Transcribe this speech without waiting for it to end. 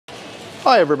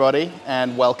Hi everybody,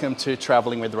 and welcome to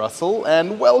Traveling with Russell,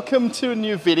 and welcome to a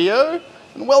new video,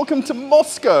 and welcome to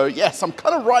Moscow. Yes, I'm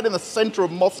kind of right in the center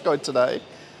of Moscow today,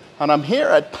 and I'm here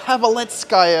at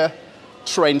Paveletskaya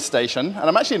train station, and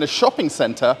I'm actually in a shopping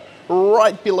center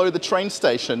right below the train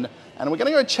station, and we're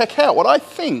gonna go check out what I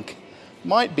think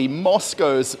might be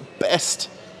Moscow's best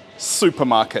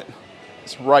supermarket.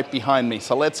 It's right behind me,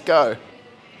 so let's go.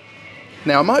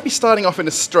 Now, I might be starting off in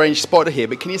a strange spot here,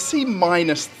 but can you see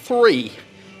 -3?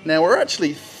 Now, we're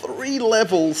actually 3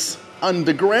 levels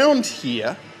underground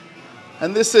here,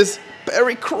 and this is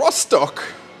Perekrestok,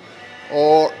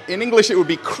 or in English it would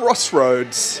be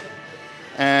crossroads.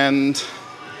 And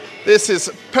this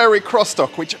is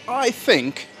Perekrestok, which I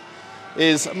think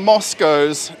is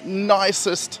Moscow's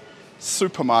nicest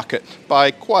supermarket by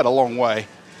quite a long way.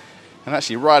 And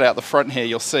actually right out the front here,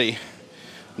 you'll see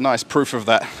nice proof of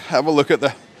that. Have a look at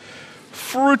the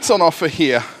fruits on offer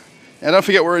here. And don't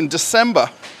forget, we're in December.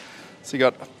 So you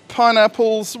got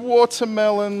pineapples,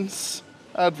 watermelons,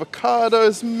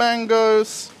 avocados,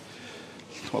 mangoes,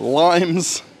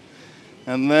 limes,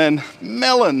 and then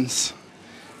melons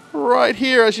right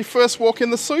here as you first walk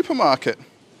in the supermarket.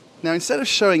 Now, instead of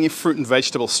showing you fruit and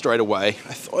vegetables straight away,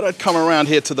 I thought I'd come around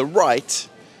here to the right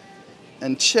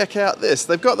and check out this.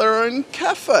 They've got their own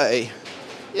cafe.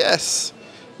 Yes.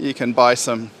 You can buy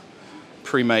some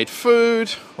pre-made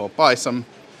food or buy some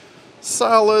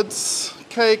salads,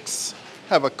 cakes,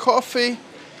 have a coffee.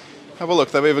 Have a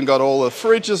look, they've even got all the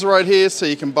fridges right here so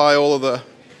you can buy all of the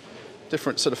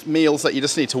different sort of meals that you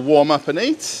just need to warm up and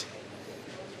eat.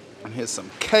 And here's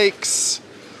some cakes.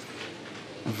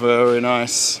 Very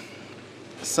nice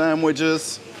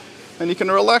sandwiches. And you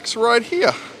can relax right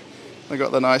here. They've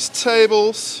got the nice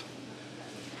tables.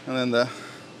 And then the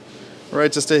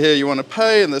register here you want to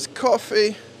pay, and there's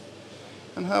coffee.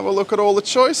 And have a look at all the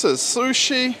choices.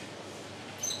 Sushi,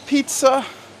 pizza,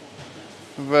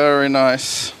 very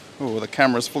nice. Oh, the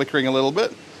camera's flickering a little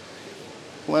bit.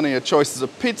 Plenty of choices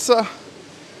of pizza.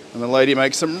 And the lady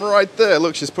makes them right there.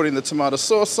 Look, she's putting the tomato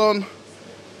sauce on.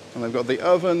 And they've got the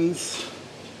ovens.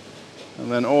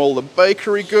 And then all the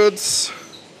bakery goods.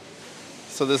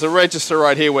 So there's a register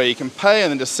right here where you can pay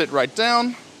and then just sit right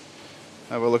down.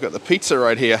 Have a look at the pizza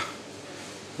right here.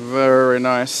 Very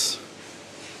nice.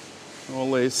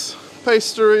 All these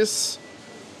pastries,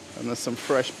 and there's some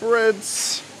fresh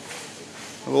breads.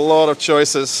 A lot of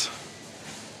choices.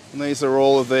 And these are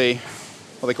all of the,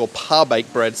 what they call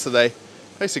par-baked breads. So they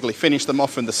basically finish them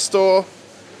off in the store,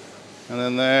 and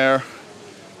then they're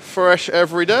fresh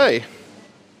every day.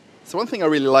 So one thing I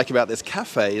really like about this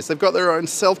cafe is they've got their own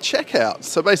self-checkout.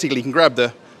 So basically you can grab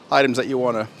the items that you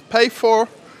want to pay for.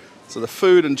 So the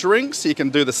food and drinks, you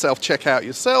can do the self-checkout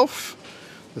yourself.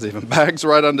 There's even bags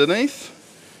right underneath.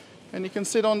 And you can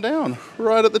sit on down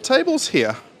right at the tables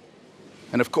here.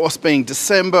 And of course, being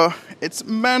December, it's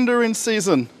mandarin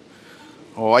season.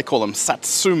 Oh, I call them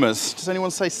satsumas. Does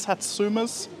anyone say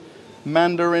satsumas?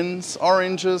 Mandarins,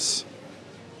 oranges.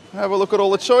 Have a look at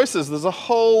all the choices. There's a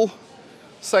whole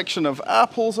section of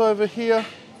apples over here.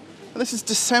 And this is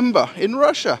December in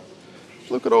Russia.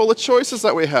 Look at all the choices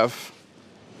that we have.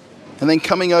 And then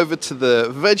coming over to the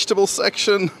vegetable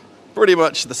section, pretty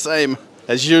much the same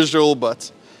as usual,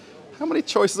 but how many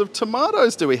choices of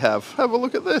tomatoes do we have? Have a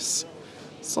look at this.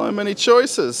 So many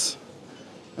choices.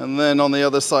 And then on the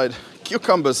other side,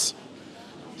 cucumbers.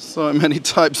 So many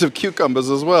types of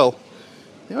cucumbers as well.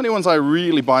 The only ones I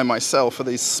really buy myself are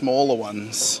these smaller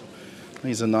ones.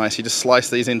 These are nice. You just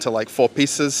slice these into like 4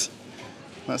 pieces.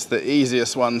 That's the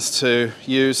easiest ones to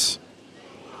use.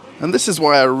 And this is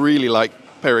why I really like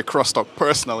Perekrestok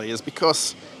personally, is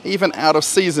because even out of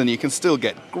season you can still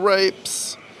get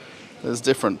grapes. There's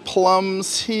different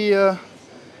plums here.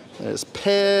 There's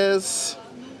pears.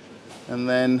 And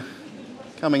then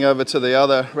coming over to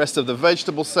the rest of the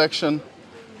vegetable section,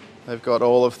 they've got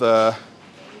all of the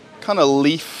kind of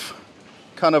leaf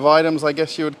kind of items, I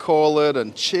guess you would call it,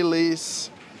 and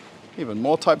chilies, even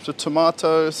more types of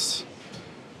tomatoes,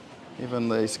 even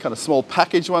these kind of small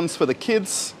package ones for the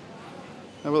kids.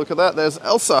 Have a look at that. There's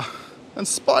Elsa and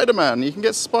Spider-Man. You can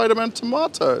get Spider-Man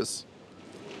tomatoes.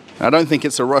 I don't think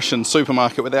it's a Russian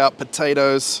supermarket without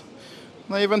potatoes.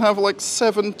 They even have like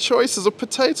 7 choices of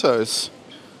potatoes.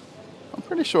 I'm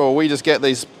pretty sure we just get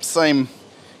these same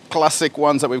classic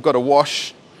ones that we've got to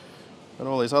wash. But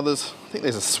all these others, I think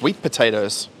these are sweet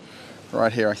potatoes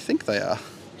right here. I think they are.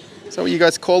 Is that what you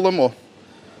guys call them? Or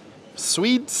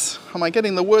Swedes? Am I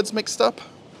getting the words mixed up?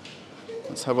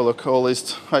 Let's have a look at all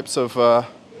these types of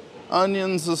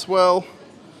onions as well,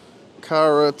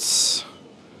 carrots,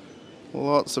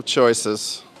 lots of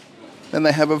choices. Then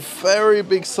they have a very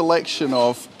big selection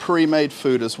of pre-made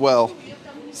food as well.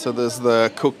 So there's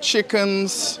the cooked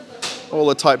chickens, all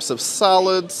the types of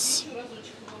salads.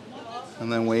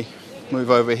 And then we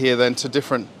move over here then to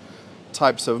different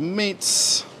types of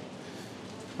meats.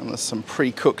 And there's some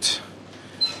pre-cooked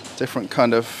different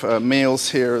kind of meals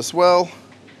here as well.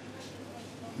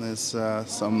 There's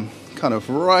some kind of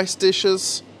rice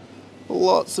dishes.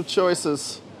 Lots of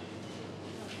choices.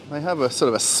 They have a sort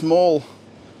of a small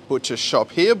butcher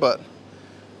shop here, but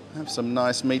they have some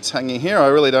nice meats hanging here. I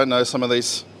really don't know some of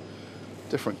these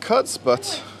different cuts,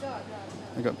 but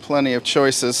they've got plenty of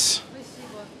choices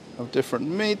of different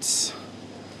meats.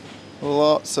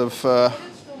 Lots of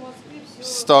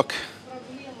stock,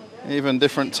 even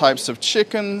different types of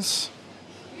chickens.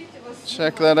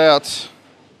 Check that out.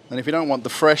 And if you don't want the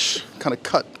fresh kind of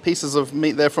cut pieces of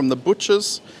meat there from the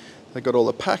butchers, they've got all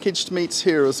the packaged meats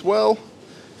here as well.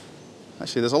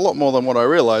 Actually, there's a lot more than what I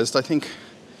realized. I think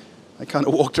I kind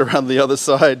of walked around the other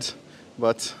side,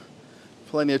 but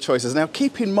plenty of choices. Now,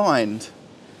 keep in mind,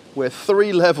 we're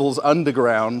 3 levels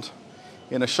underground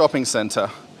in a shopping center.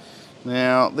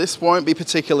 Now, this won't be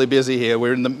particularly busy here.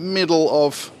 We're in the middle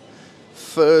of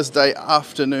Thursday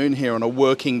afternoon here on a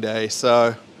working day,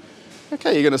 so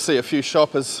okay, you're going to see a few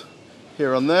shoppers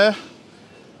here and there,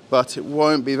 but it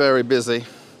won't be very busy.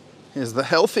 Here's the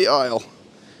healthy aisle.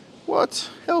 What?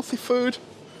 Healthy food?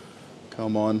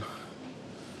 Come on.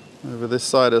 Over this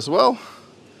side as well.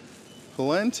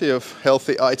 Plenty of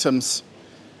healthy items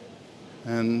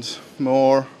and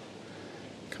more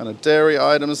kind of dairy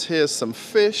items. Here's some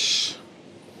fish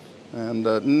and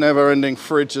never-ending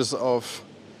fridges of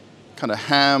kind of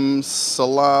hams,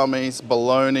 salamis,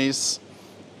 bolognas.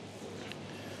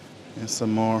 Here's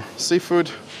some more seafood.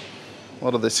 A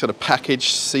lot of this sort of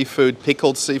packaged seafood,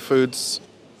 pickled seafoods.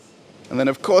 And then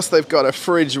of course they've got a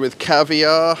fridge with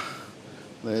caviar.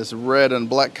 There's red and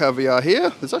black caviar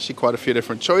here. There's actually quite a few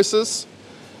different choices.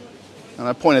 And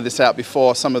I pointed this out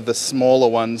before, some of the smaller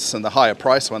ones and the higher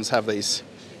price ones have these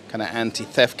kind of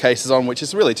anti-theft cases on, which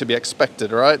is really to be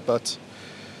expected, right? But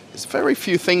there's very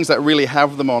few things that really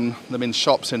have them on them in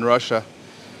shops in Russia.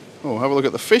 Oh, have a look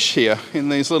at the fish here in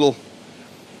these little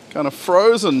kind of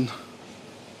frozen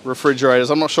refrigerators.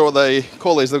 I'm not sure what they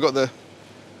call these. They've got the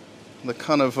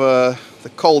kind of the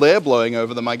cold air blowing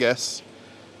over them, I guess.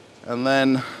 And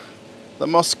then the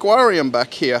Mosquarium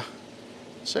back here.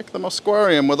 Check the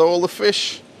Mosquarium with all the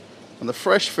fish and the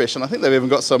fresh fish. And I think they've even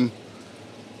got some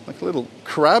like little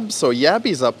crabs or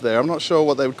yabbies up there. I'm not sure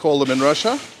what they would call them in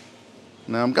Russia.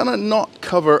 Now I'm gonna not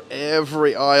cover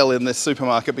every aisle in this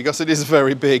supermarket because it is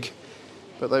very big.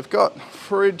 But they've got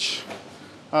fridge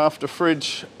after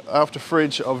fridge after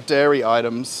fridge of dairy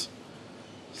items.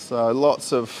 So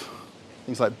lots of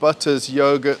things like butters,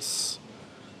 yogurts,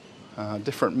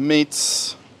 different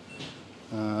meats.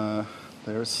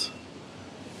 There's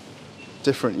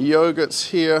different yogurts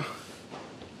here,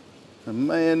 and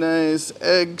mayonnaise,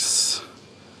 eggs,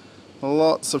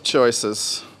 lots of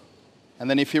choices. And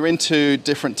then if you're into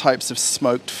different types of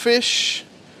smoked fish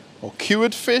or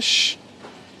cured fish,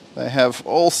 they have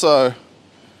also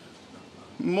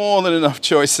more than enough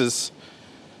choices.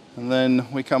 And then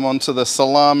we come on to the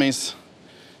salamis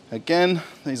again.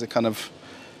 These are kind of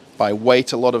by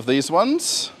weight, a lot of these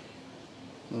ones.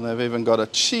 And they've even got a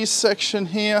cheese section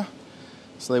here.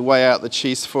 So they weigh out the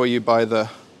cheese for you by the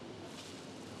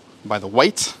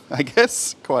weight, I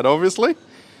guess, quite obviously.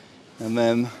 And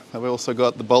then they've also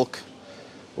got the bulk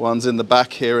ones in the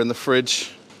back here in the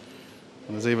fridge.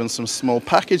 And there's even some small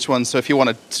packaged ones. So if you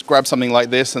want to grab something like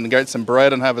this and get some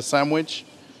bread and have a sandwich,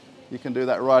 you can do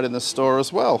that right in the store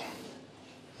as well.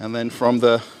 And then from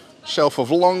the shelf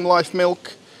of long life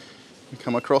milk, you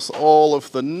come across all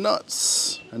of the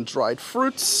nuts and dried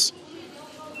fruits.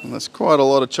 And there's quite a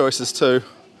lot of choices too.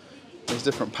 There's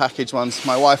different packaged ones.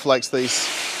 My wife likes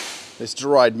this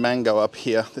dried mango up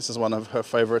here. This is one of her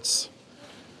favorites.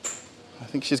 I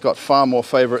think she's got far more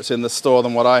favorites in the store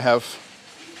than what I have.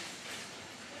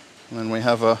 And then we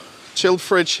have a chilled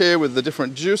fridge here with the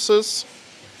different juices.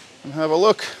 And have a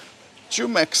look,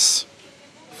 Jumex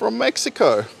from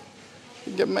Mexico. You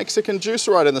can get Mexican juice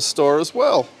right in the store as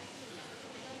well.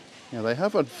 Yeah, they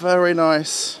have a very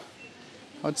nice,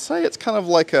 I'd say it's kind of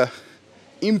like a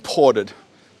imported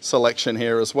selection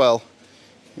here as well.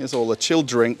 Here's all the chilled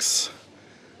drinks.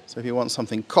 So if you want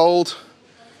something cold,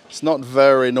 it's not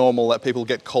very normal that people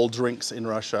get cold drinks in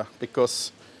Russia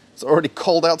because it's already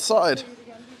cold outside.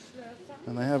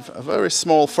 And they have a very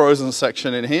small frozen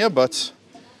section in here, but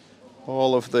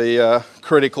all of the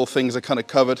critical things are kind of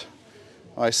covered.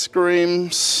 Ice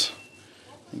creams.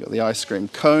 You've got the ice cream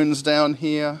cones down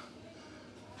here.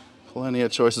 Plenty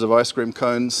of choices of ice cream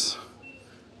cones.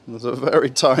 And there's a very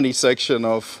tiny section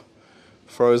of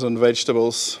frozen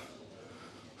vegetables,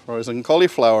 frozen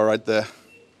cauliflower right there.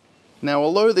 Now,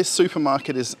 although this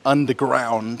supermarket is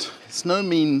underground, it's no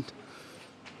mean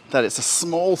that it's a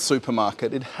small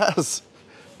supermarket. It has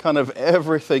kind of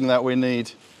everything that we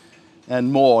need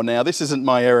and more. Now, this isn't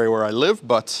my area where I live,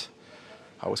 but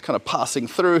I was kind of passing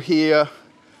through here.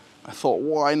 I thought,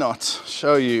 why not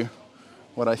show you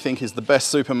what I think is the best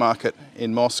supermarket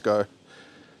in Moscow.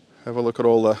 Have a look at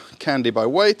all the candy by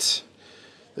weight.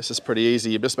 This is pretty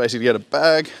easy. You just basically get a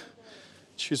bag,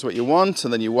 choose what you want,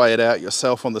 and then you weigh it out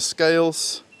yourself on the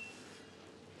scales.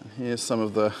 And here's some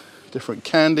of the different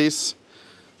candies,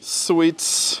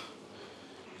 sweets.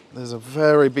 There's a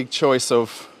very big choice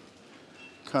of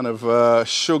kind of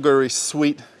sugary,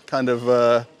 sweet kind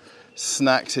of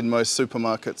snacks in most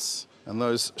supermarkets. And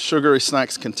those sugary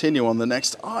snacks continue on the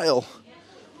next aisle.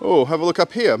 Oh, have a look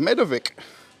up here, Medovik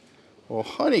or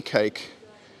honey cake.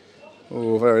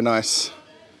 Oh, very nice.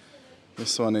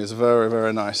 This one is very,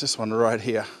 very nice. This one right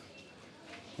here.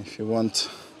 If you want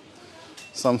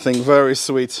something very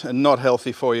sweet and not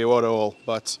healthy for you at all,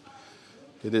 but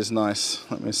it is nice.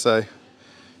 Let me say,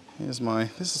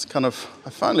 this is kind of, I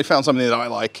finally found something that I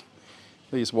like.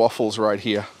 These waffles right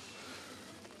here.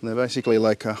 They're basically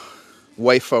like a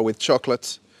wafer with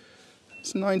chocolate.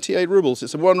 It's 98 rubles.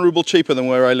 It's 1 ruble cheaper than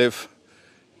where I live.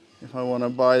 If I want to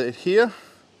buy it here,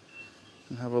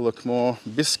 and have a look more.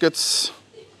 Biscuits,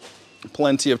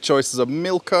 plenty of choices of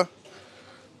Milka,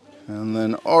 and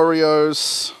then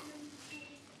Oreos.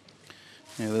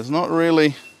 Yeah, there's not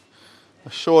really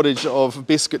a shortage of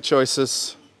biscuit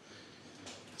choices.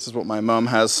 This is what my mum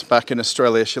has back in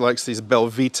Australia. She likes these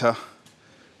Belvita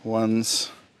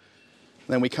ones.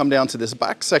 Then we come down to this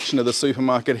back section of the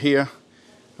supermarket here,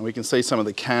 and we can see some of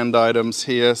the canned items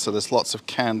here. So there's lots of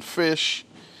canned fish,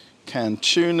 canned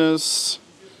tunas.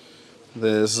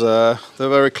 There's the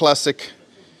very classic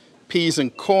peas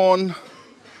and corn.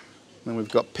 Then we've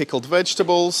got pickled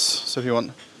vegetables. So if you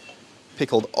want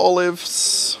pickled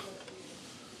olives,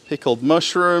 pickled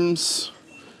mushrooms,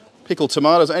 pickled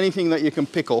tomatoes, anything that you can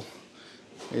pickle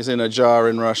is in a jar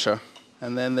in Russia.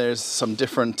 And then there's some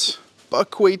different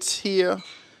buckwheats here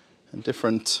and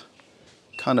different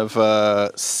kind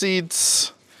of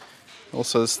seeds.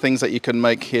 Also, there's things that you can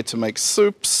make here to make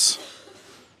soups.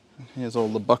 Here's all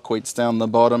the buckwheats down the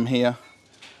bottom here.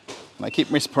 And I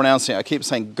keep mispronouncing it. I keep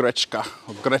saying grechka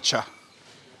or grecha.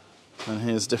 And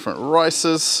here's different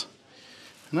rices.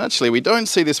 And actually, we don't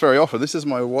see this very often. This is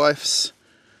my wife's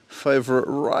favorite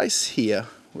rice here,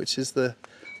 which is the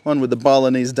one with the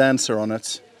Balinese dancer on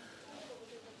it.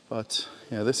 But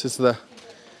yeah, this is the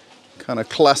kind of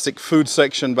classic food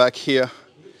section back here.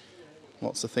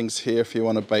 Lots of things here if you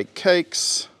want to bake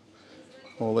cakes.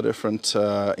 All the different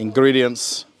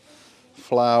ingredients,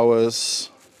 flours,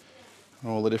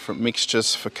 all the different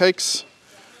mixtures for cakes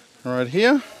right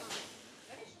here.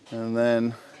 And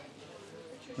then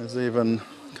there's even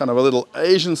kind of a little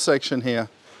Asian section here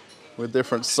with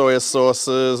different soya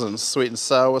sauces and sweet and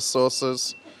sour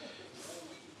sauces.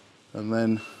 And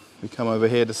then we come over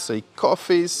here to see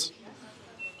coffees.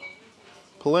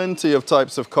 Plenty of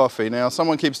types of coffee. Now,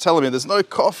 someone keeps telling me there's no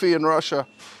coffee in Russia.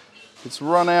 It's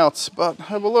run out, but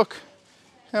have a look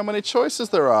how many choices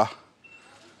there are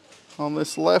on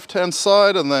this left-hand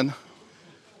side, and then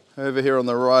over here on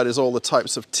the right is all the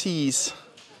types of teas.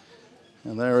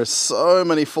 And there is so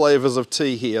many flavors of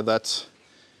tea here that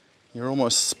you're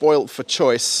almost spoilt for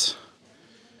choice.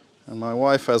 And my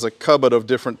wife has a cupboard of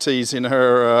different teas in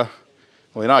her,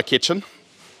 well, in our kitchen.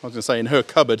 I was going to say in her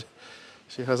cupboard.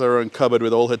 She has her own cupboard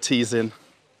with all her teas in.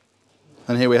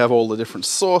 And here we have all the different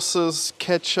sauces,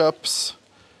 ketchups,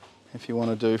 if you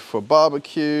want to do for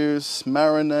barbecues,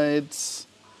 marinades.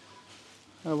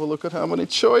 Have a look at how many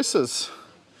choices.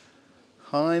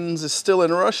 Heinz is still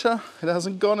in Russia. It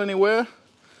hasn't gone anywhere.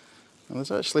 And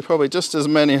there's actually probably just as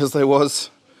many as there was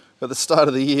at the start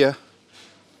of the year.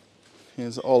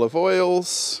 Here's olive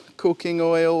oils, cooking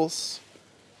oils,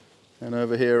 and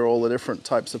over here all the different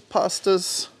types of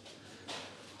pastas.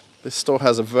 This store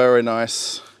has a very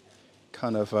nice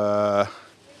kind of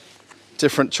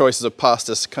different choices of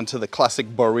pastas come to the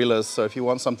classic borillas. So if you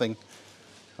want something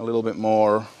a little bit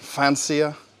more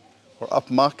fancier or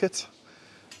upmarket,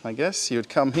 I guess you'd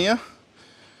come here.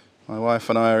 My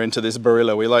wife and I are into this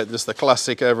barilla. We like just the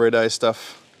classic everyday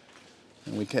stuff.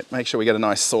 And we make sure we get a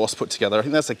nice sauce put together. I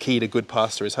think that's the key to good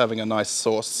pasta, is having a nice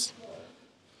sauce.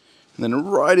 And then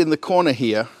right in the corner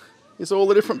here is all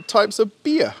the different types of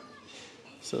beer.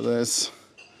 So there's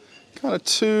kind of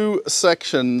 2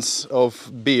 sections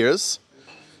of beers.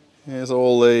 Here's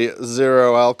all the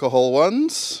 0 alcohol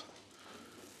ones.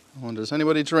 I wonder, does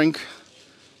anybody drink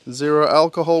 0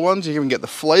 alcohol ones? You can even get the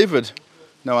flavored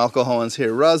No alcohol ones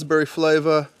here. Raspberry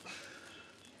flavor.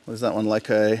 What is that one, like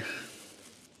a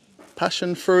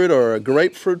passion fruit or a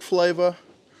grapefruit flavor?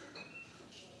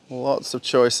 Lots of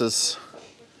choices.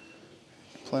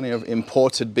 Plenty of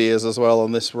imported beers as well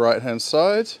on this right hand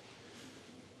side.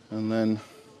 And then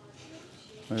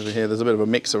over here there's a bit of a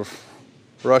mix of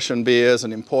Russian beers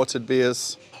and imported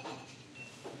beers.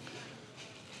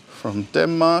 From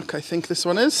Denmark, I think this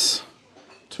one is.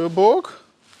 Tuborg.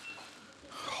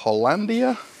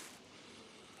 Hollandia.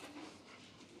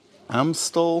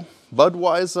 Amstel.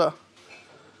 Budweiser.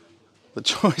 The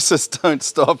choices don't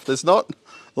stop. There's not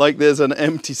like there's an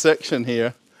empty section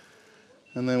here.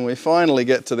 And then we finally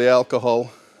get to the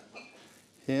alcohol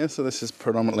here. So this is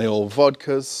predominantly all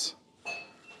vodkas.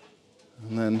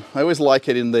 And then I always like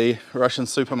it in the Russian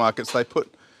supermarkets. They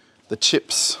put the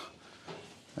chips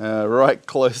right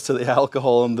close to the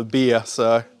alcohol and the beer.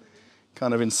 So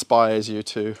kind of inspires you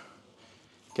to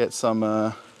get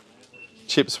some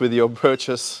chips with your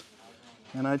purchase.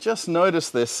 And I just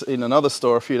noticed this in another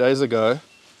store a few days ago,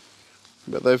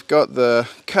 but they've got the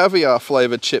caviar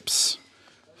flavored chips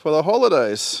for the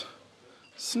holidays.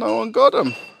 So no one got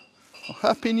them. Well,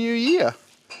 Happy New Year.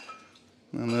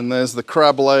 And then there's the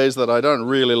crab lays that I don't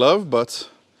really love, but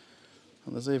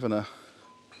there's even a,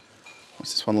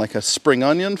 what's this one, like a spring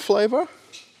onion flavor?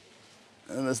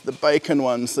 And there's the bacon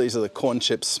ones. These are the corn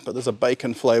chips, but there's a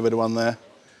bacon flavored one there,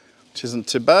 which isn't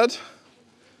too bad.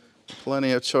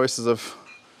 Plenty of choices of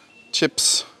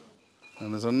chips.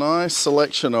 And there's a nice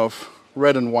selection of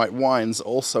red and white wines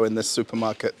also in this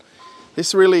supermarket.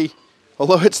 This really,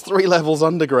 although it's 3 levels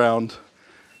underground,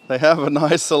 they have a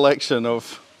nice selection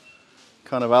of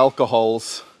kind of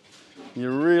alcohols. You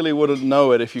really wouldn't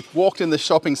know it if you walked in the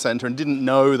shopping center and didn't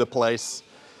know the place.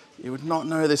 You would not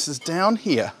know this is down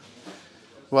here.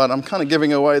 But I'm kind of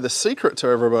giving away the secret to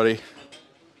everybody.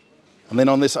 And then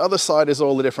on this other side is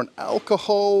all the different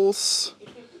alcohols.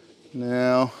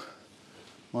 Now,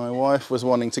 my wife was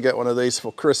wanting to get one of these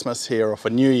for Christmas here, or for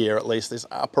New Year at least, this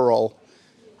Aperol.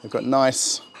 They've got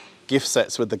nice gift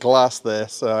sets with the glass there,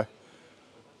 so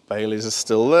Bailey's is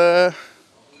still there.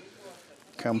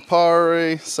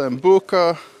 Campari,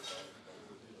 Sambuca.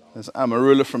 There's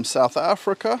Amarula from South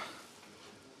Africa.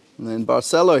 And then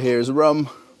Barcelo here is rum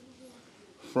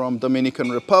from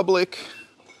Dominican Republic.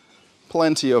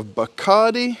 Plenty of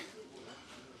Bacardi.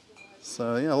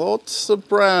 So yeah, lots of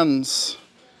brands.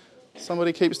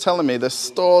 Somebody keeps telling me the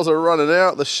stores are running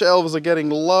out, the shelves are getting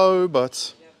low,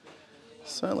 but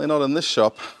certainly not in this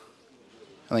shop.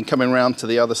 And then coming around to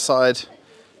the other side,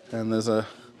 and there's a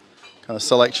kind of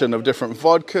selection of different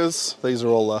vodkas. These are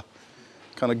all the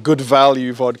kind of good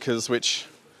value vodkas, which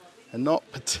are not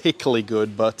particularly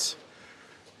good, but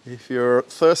if you're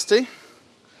thirsty,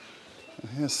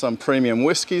 here's some premium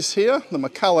whiskies here. The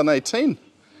Macallan 18.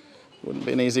 Wouldn't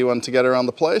be an easy one to get around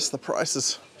the place. The price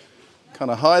is kind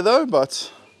of high though,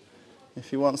 but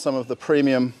if you want some of the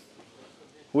premium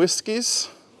whiskies,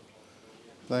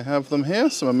 they have them here.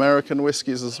 Some American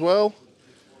whiskies as well.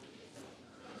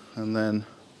 And then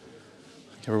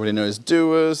everybody knows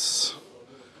Dewar's.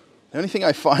 The only thing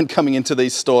I find coming into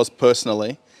these stores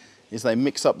personally is they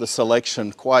mix up the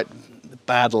selection quite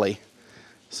badly.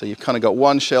 So you've kind of got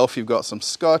one shelf, you've got some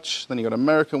Scotch, then you've got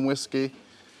American whiskey,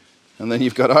 and then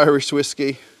you've got Irish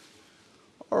whiskey,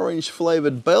 orange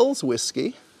flavored Bell's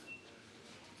whiskey,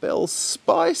 Bell's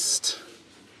spiced.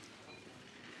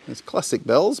 There's classic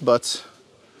Bell's, but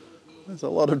there's a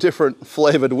lot of different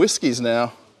flavored whiskies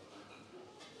now.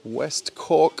 West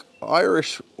Cork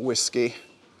Irish whiskey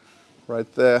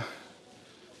right there.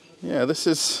 Yeah, this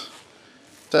is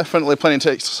definitely plenty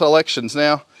of selections.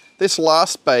 Now, this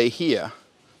last bay here,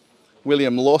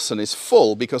 William Lawson, is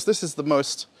full because this is the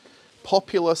most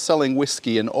popular selling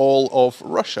whiskey in all of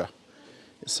Russia.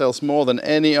 It sells more than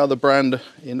any other brand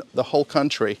in the whole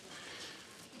country.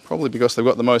 Probably because they've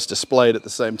got the most displayed at the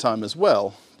same time as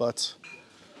well, but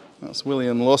that's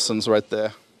William Lawson's right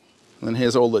there. And then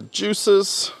here's all the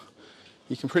juices.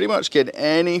 You can pretty much get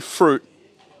any fruit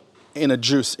in a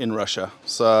juice in Russia.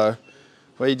 So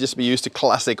where you just be used to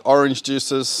classic orange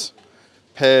juices,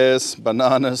 pears,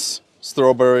 bananas,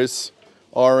 strawberries,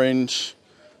 orange,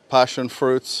 passion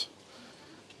fruits.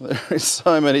 There is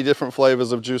so many different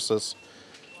flavors of juices.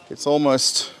 It's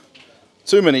almost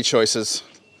too many choices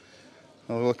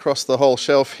across the whole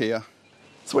shelf here.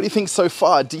 So what do you think so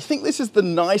far? Do you think this is the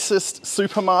nicest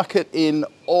supermarket in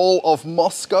all of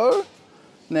Moscow?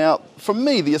 Now, for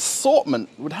me, the assortment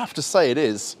would have to say it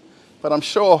is, but I'm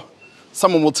sure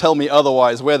someone will tell me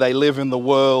otherwise where they live in the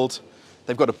world.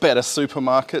 They've got a better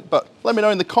supermarket, but let me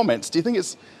know in the comments. Do you think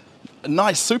it's a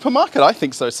nice supermarket? I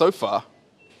think so far.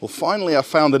 Well, finally I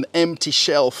found an empty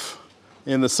shelf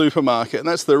in the supermarket, and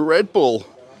that's the Red Bull.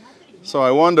 So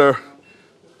I wonder,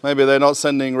 maybe they're not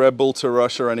sending Red Bull to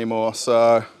Russia anymore.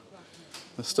 So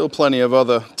there's still plenty of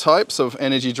other types of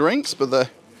energy drinks, but they're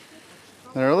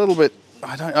a little bit,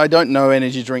 I don't know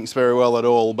energy drinks very well at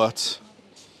all, but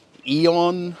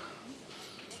Eon,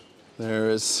 there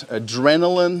is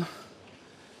Adrenaline,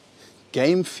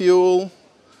 Game Fuel,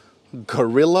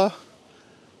 Gorilla.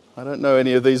 I don't know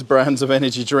any of these brands of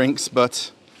energy drinks,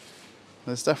 but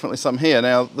there's definitely some here.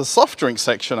 Now, the soft drink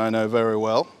section I know very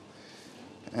well.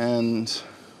 And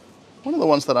one of the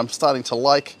ones that I'm starting to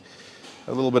like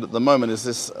a little bit at the moment is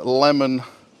this Lemon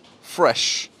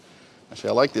Fresh. Actually,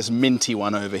 I like this minty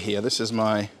one over here. This is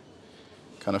my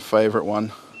kind of favorite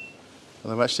one.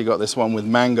 And I've actually got this one with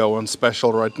mango on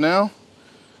special right now.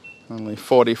 Only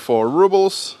 44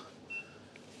 rubles.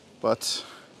 But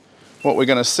what we're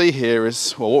going to see here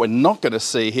is, well, what we're not going to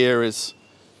see here is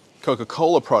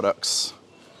Coca-Cola products.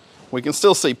 We can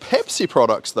still see Pepsi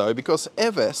products though, because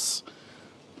Eves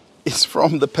is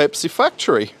from the Pepsi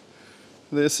factory.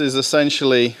 This is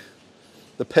essentially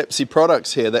the Pepsi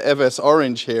products here. The Eves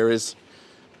orange here is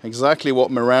exactly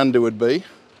what Miranda would be.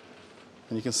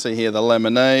 And you can see here the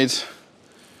lemonade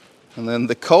and then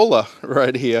the cola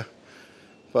right here.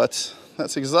 But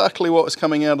that's exactly what was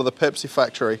coming out of the Pepsi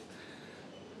factory.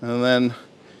 And then,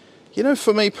 you know,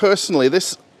 for me personally,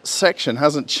 this section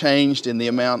hasn't changed in the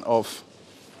amount of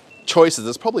choices.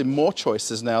 There's probably more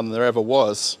choices now than there ever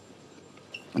was.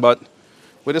 But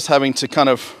we're just having to kind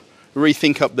of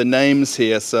rethink up the names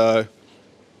here. So,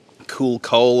 Cool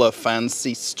Cola,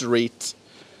 Fancy Street.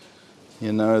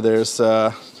 You know, there's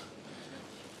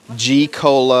G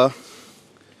Cola.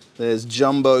 There's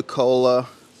Jumbo Cola,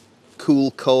 Cool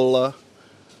Cola.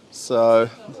 So,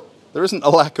 there isn't a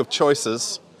lack of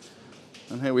choices.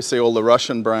 And here we see all the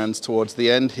Russian brands towards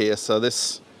the end here. So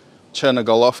this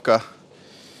Chernogolovka.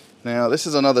 Now, this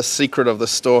is another secret of the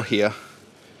store here.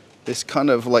 This kind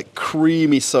of like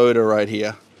creamy soda right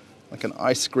here, like an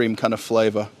ice cream kind of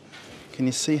flavor. Can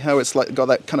you see how it's like got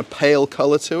that kind of pale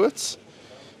color to it?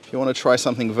 If you want to try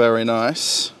something very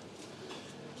nice.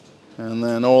 And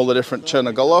then all the different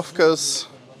Chernogolovkas.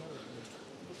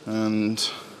 And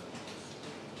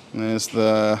there's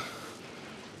the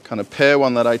kind of pear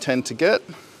one that I tend to get.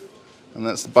 And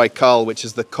that's the Baikal, which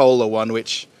is the cola one,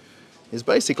 which is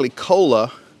basically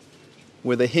cola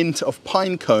with a hint of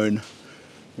pine cone,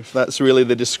 if that's really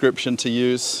the description to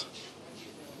use.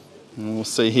 And we'll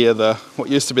see here what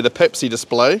used to be the Pepsi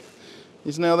display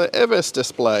is now the Eves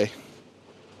display.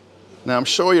 Now I'm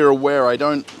sure you're aware I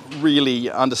don't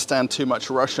really understand too much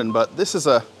Russian, but this is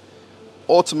a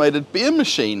automated beer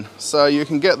machine. So you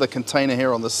can get the container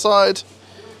here on the side.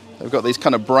 They've got these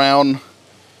kind of brown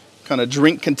kind of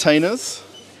drink containers.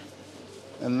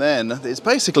 And then there's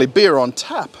basically beer on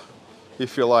tap,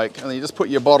 if you like. And you just put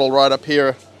your bottle right up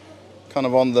here, kind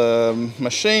of on the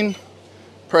machine.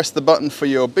 Press the button for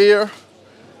your beer,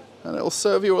 and it'll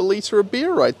serve you a liter of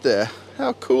beer right there.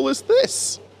 How cool is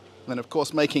this? And then, of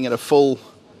course, making it a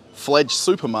full-fledged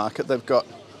supermarket, they've got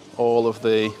all of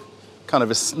the kind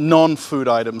of non-food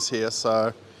items here.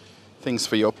 So things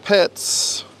for your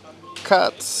pets,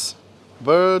 cats,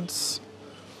 birds,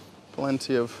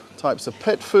 plenty of types of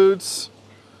pet foods,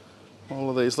 all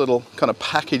of these little kind of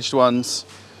packaged ones.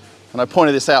 And I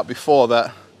pointed this out before,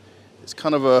 that it's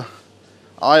kind of a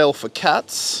aisle for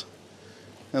cats,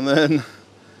 and then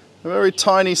a very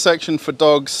tiny section for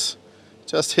dogs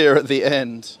just here at the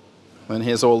end. And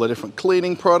here's all the different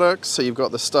cleaning products. So you've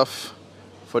got the stuff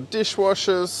for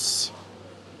dishwashers,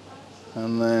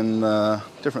 and then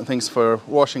different things for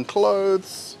washing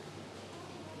clothes,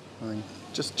 and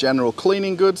just general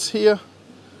cleaning goods here.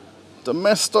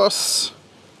 Domestos.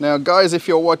 Now guys, if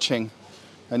you're watching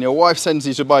and your wife sends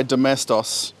you to buy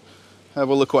Domestos, have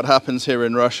a look what happens here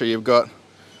in Russia. You've got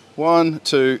 1,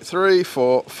 2, 3,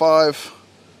 4, 5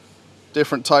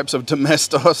 different types of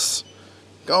Domestos.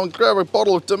 Go and grab a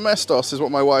bottle of Domestos is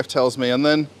what my wife tells me, and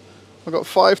then I've got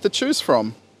 5 to choose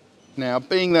from. Now,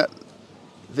 being that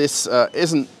this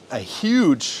isn't a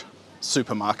huge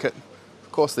supermarket,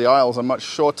 of course the aisles are much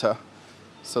shorter,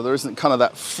 so there isn't kind of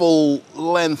that full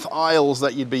length aisles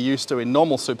that you'd be used to in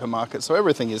normal supermarkets, so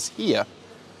everything is here.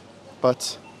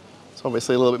 But it's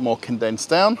obviously a little bit more condensed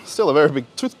down. Still a very big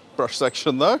toothbrush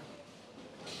section though.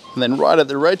 And then right at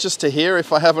the register here,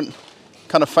 if I haven't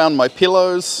kind of found my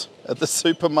pillows at the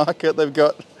supermarket, they've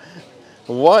got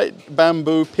white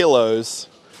bamboo pillows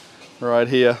right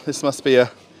here. This must be a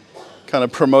kind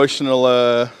of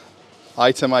promotional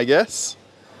item, I guess.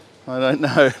 I don't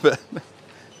know, but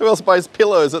who else buys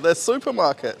pillows at their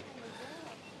supermarket?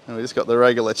 And we just got the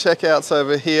regular checkouts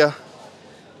over here.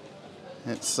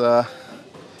 It's kind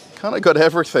kind of got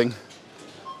everything.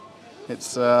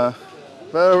 It's a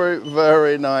very,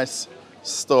 very nice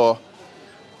store.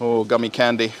 Oh, gummy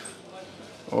candy.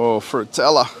 Oh,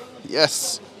 Frutella.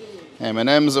 Yes.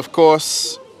 M&Ms, of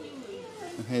course.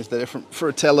 And here's the different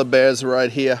Frutella bears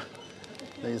right here.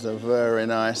 These are very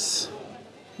nice.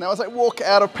 Now, as I walk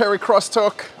out of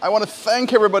Perekrestok, I want to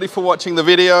thank everybody for watching the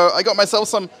video. I got myself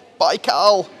some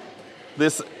Baikal,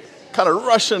 this kind of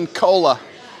Russian cola.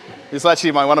 It's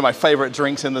actually one of my favorite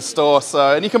drinks in the store.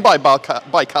 So, and you can buy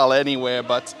Baikal anywhere,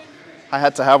 but I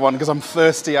had to have one because I'm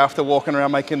thirsty after walking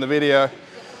around making the video.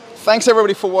 Thanks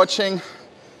everybody for watching.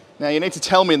 Now you need to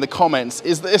tell me in the comments,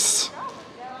 is this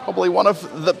probably one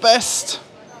of the best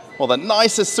or the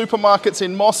nicest supermarkets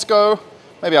in Moscow?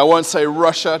 Maybe I won't say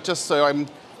Russia, just so I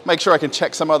make sure I can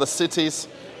check some other cities.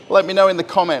 Let me know in the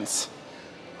comments.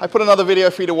 I put another video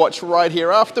for you to watch right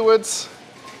here afterwards.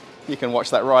 You can watch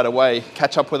that right away.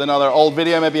 Catch up with another old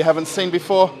video maybe you haven't seen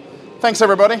before. Thanks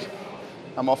everybody.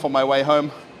 I'm off on my way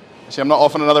home. Actually, I'm not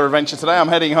off on another adventure today. I'm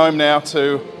heading home now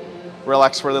to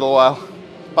relax for a little while.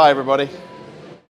 Bye everybody.